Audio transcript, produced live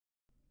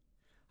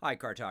Hi,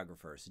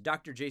 cartographers.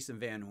 Dr. Jason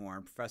Van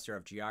Horn, professor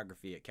of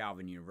geography at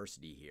Calvin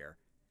University here.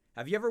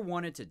 Have you ever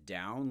wanted to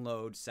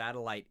download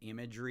satellite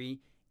imagery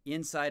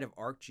inside of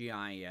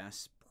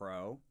ArcGIS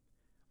Pro?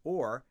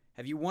 Or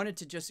have you wanted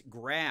to just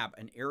grab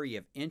an area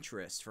of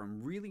interest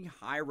from really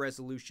high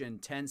resolution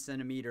 10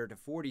 centimeter to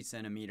 40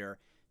 centimeter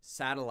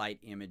satellite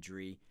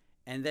imagery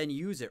and then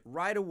use it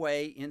right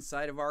away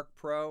inside of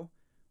ArcPro?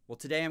 Well,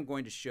 today I'm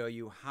going to show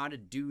you how to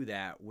do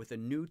that with a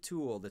new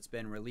tool that's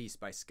been released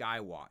by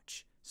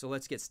Skywatch. So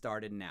let's get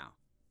started now.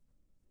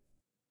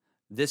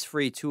 This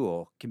free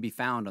tool can be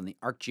found on the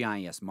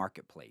ArcGIS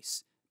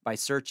Marketplace by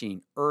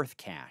searching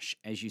EarthCache,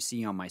 as you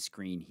see on my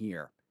screen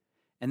here.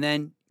 And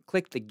then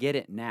click the Get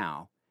It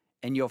Now,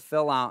 and you'll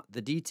fill out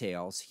the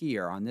details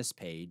here on this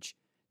page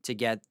to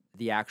get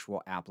the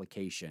actual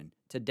application,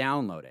 to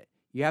download it.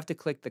 You have to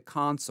click the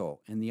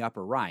console in the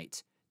upper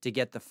right to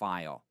get the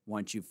file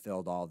once you've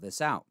filled all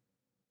this out.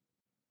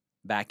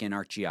 Back in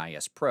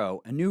ArcGIS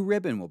Pro, a new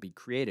ribbon will be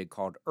created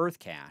called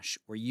EarthCache,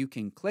 where you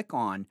can click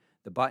on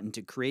the button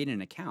to create an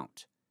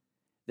account.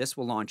 This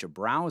will launch a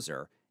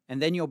browser,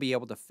 and then you'll be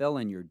able to fill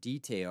in your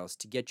details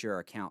to get your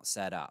account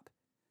set up.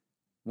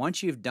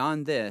 Once you've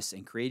done this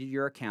and created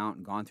your account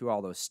and gone through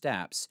all those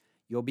steps,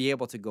 you'll be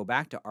able to go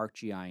back to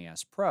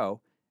ArcGIS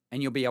Pro,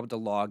 and you'll be able to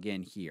log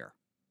in here.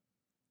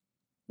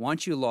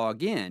 Once you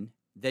log in,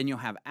 then you'll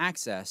have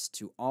access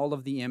to all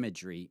of the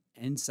imagery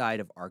inside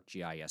of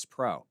ArcGIS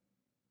Pro.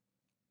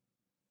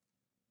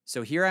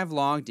 So here I've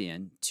logged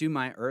in to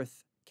my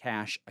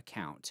EarthCache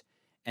account,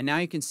 and now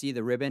you can see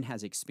the ribbon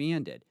has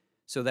expanded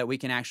so that we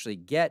can actually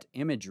get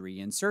imagery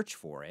and search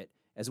for it,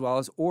 as well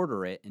as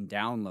order it and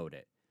download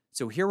it.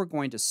 So here we're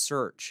going to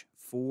search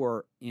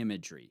for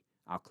imagery.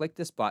 I'll click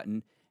this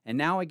button, and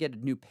now I get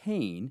a new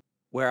pane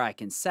where I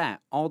can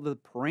set all the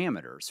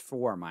parameters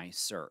for my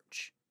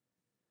search.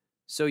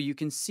 So you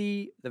can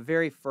see the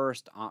very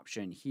first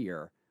option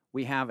here.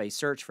 We have a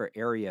search for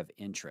area of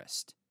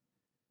interest.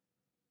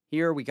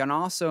 Here we can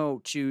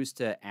also choose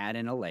to add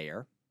in a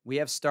layer. We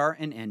have start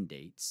and end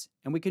dates,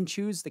 and we can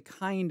choose the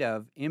kind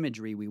of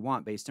imagery we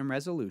want based on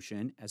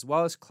resolution as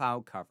well as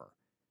cloud cover.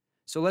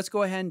 So let's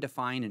go ahead and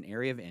define an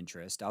area of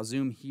interest. I'll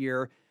zoom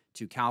here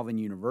to Calvin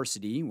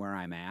University where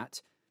I'm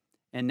at.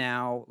 And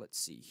now let's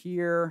see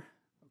here.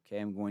 Okay,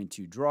 I'm going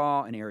to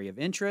draw an area of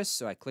interest.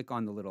 So I click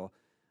on the little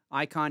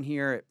icon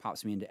here. It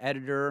pops me into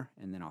editor,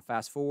 and then I'll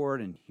fast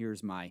forward, and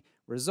here's my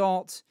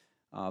result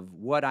of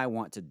what I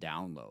want to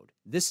download.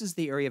 This is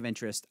the area of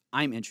interest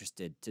I'm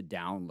interested to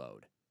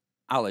download.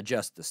 I'll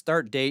adjust the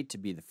start date to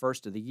be the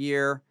first of the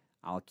year.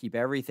 I'll keep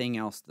everything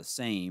else the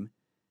same.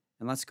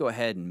 And let's go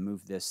ahead and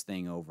move this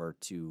thing over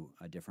to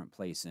a different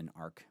place in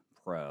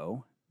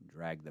ArcPro.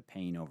 Drag the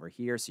pane over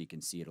here so you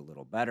can see it a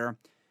little better.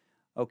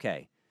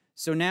 Okay,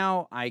 so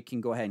now I can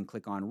go ahead and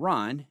click on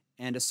Run,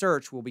 and a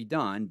search will be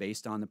done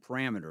based on the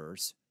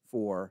parameters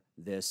for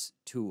this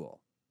tool.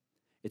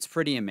 It's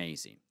pretty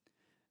amazing.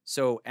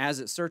 So as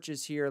it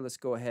searches here, let's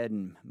go ahead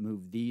and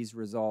move these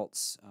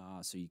results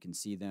so you can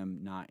see them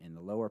not in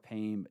the lower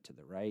pane, but to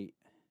the right.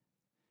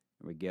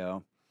 There we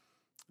go.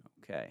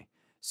 Okay,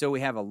 so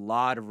we have a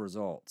lot of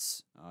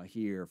results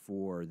here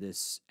for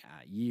this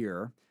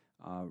year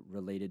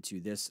related to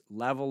this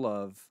level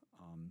of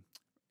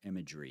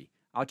imagery.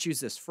 I'll choose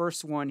this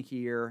first one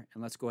here,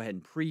 and let's go ahead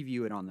and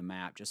preview it on the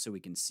map just so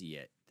we can see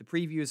it. The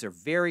previews are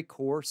very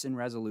coarse in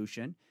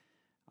resolution.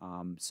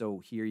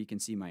 So here you can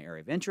see my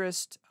area of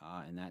interest,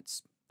 and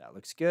that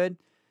looks good.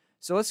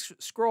 So let's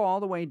scroll all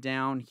the way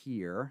down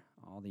here,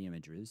 all the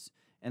images,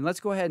 and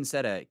let's go ahead and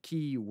set a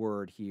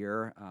keyword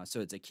here. So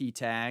it's a key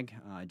tag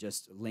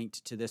just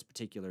linked to this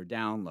particular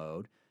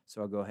download.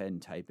 So I'll go ahead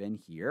and type in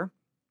here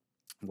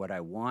what I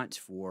want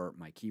for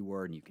my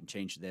keyword, and you can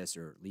change this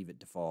or leave it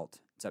default.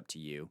 It's up to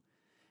you.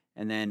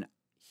 And then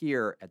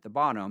here at the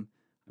bottom,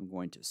 I'm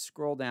going to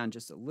scroll down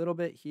just a little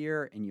bit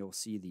here, and you'll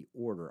see the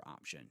order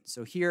option.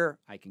 So here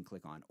I can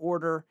click on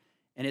order,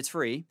 and it's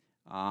free.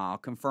 I'll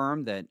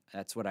confirm that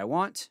that's what I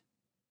want,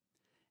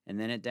 and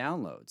then it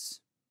downloads.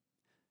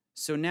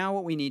 So now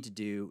what we need to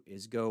do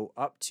is go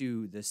up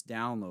to this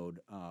download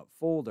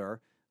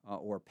folder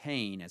or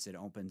pane as it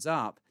opens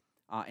up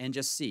and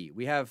just see.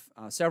 We have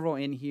several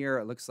in here.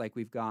 It looks like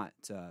we've got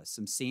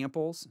some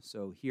samples.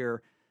 So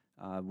here,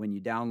 when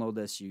you download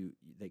this,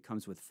 it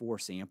comes with 4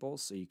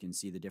 samples, so you can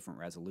see the different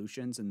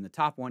resolutions. And the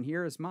top one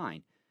here is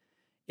mine.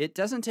 It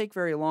doesn't take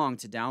very long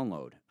to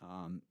download.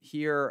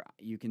 Here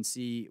you can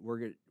see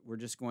we're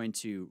just going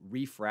to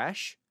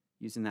refresh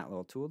using that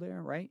little tool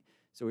there, right?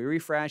 So we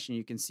refresh, and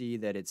you can see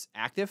that it's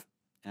active.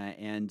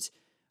 And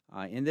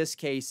in this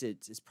case,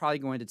 it's probably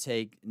going to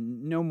take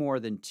no more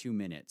than 2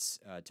 minutes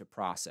to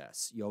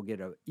process. You'll get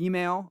an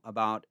email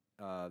about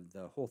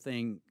the whole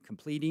thing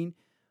completing.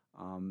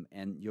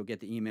 And you'll get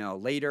the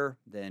email later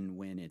than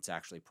when it's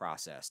actually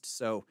processed.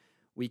 So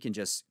we can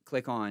just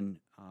click on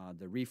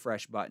the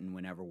refresh button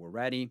whenever we're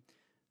ready.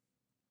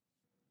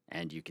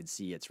 And you can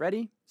see it's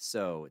ready.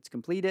 So it's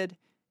completed.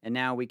 And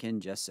now we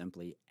can just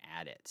simply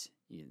add it.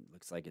 It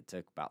looks like it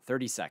took about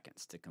 30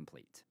 seconds to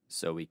complete.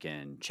 So we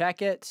can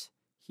check it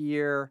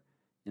here,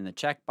 in the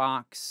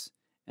checkbox.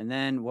 And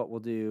then what we'll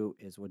do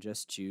is we'll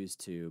just choose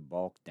to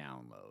bulk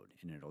download,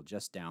 and it'll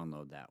just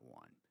download that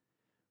one.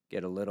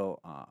 Get a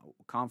little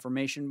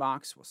confirmation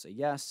box. We'll say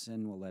yes,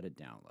 and we'll let it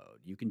download.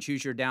 You can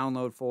choose your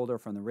download folder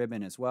from the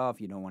ribbon as well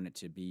if you don't want it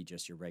to be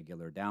just your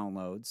regular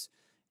downloads.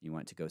 You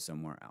want it to go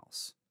somewhere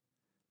else.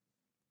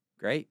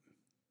 Great.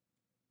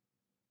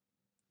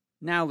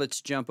 Now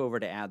let's jump over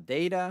to add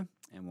data,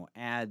 and we'll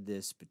add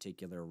this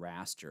particular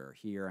raster.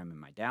 Here I'm in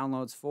my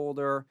downloads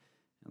folder,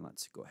 and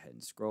let's go ahead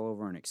and scroll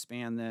over and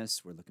expand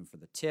this. We're looking for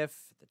the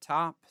TIFF at the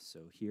top,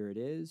 so here it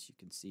is. You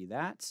can see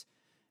that.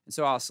 And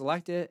so I'll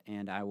select it,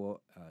 and I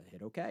will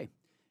hit OK.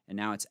 And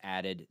now it's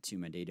added to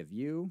my data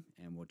view,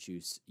 and we'll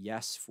choose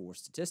yes for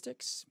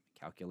statistics,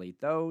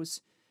 calculate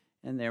those,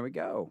 and there we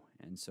go.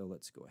 And so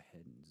let's go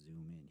ahead and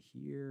zoom in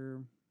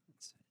here.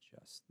 Let's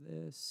adjust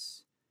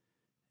this.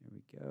 There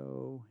we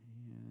go,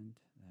 and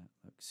that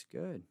looks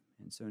good.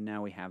 And so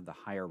now we have the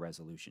higher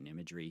resolution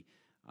imagery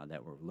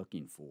that we're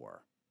looking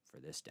for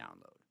this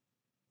download.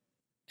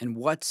 And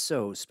what's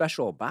so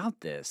special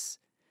about this,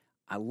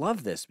 I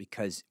love this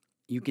because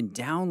you can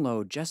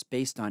download just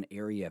based on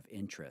area of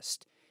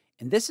interest.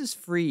 And this is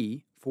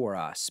free for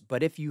us,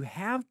 but if you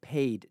have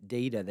paid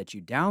data that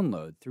you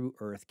download through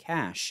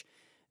EarthCache,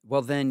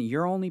 well then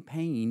you're only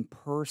paying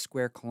per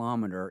square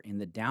kilometer in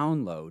the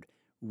download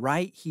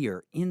right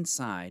here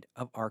inside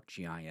of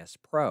ArcGIS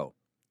Pro.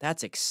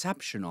 That's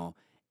exceptional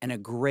and a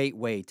great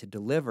way to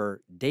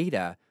deliver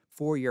data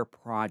for your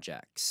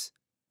projects.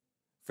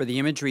 For the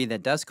imagery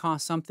that does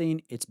cost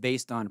something, it's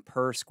based on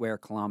per square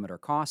kilometer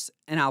costs,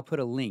 and I'll put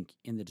a link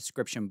in the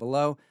description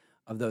below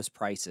of those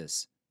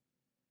prices.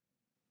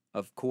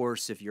 Of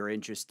course, if you're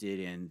interested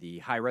in the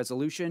high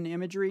resolution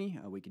imagery,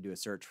 we can do a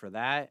search for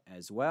that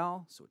as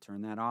well. So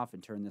turn that off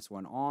and turn this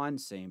one on,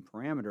 same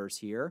parameters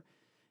here.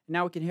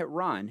 Now we can hit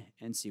run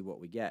and see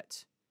what we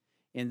get.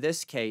 In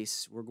this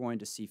case, we're going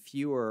to see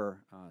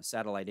fewer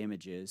satellite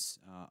images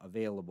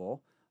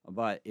available,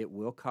 but it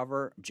will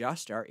cover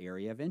just our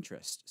area of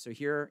interest. So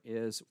here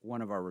is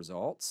one of our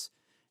results,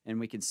 and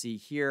we can see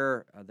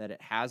here that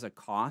it has a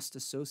cost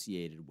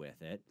associated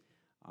with it,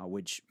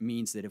 which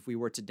means that if we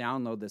were to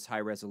download this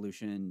high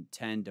resolution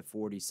 10 to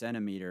 40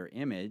 centimeter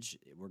image,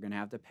 we're going to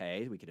have to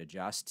pay. We could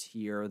adjust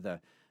here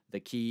the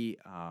key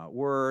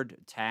word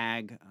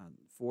tag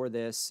for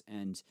this,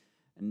 and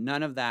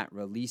none of that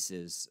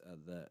releases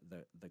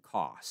the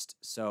cost.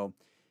 So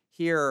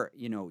here,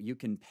 you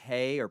can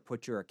pay or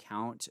put your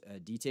account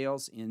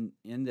details in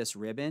this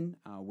ribbon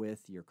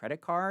with your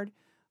credit card,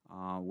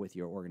 with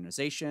your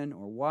organization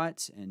or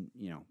what, and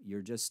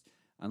you're just,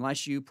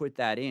 unless you put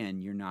that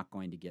in, you're not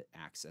going to get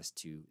access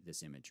to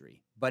this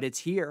imagery. But it's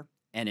here,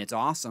 and it's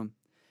awesome.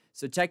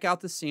 So check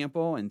out the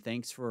sample, and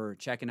thanks for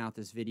checking out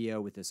this video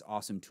with this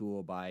awesome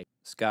tool by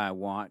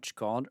Skywatch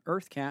called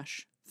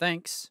EarthCache.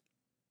 Thanks.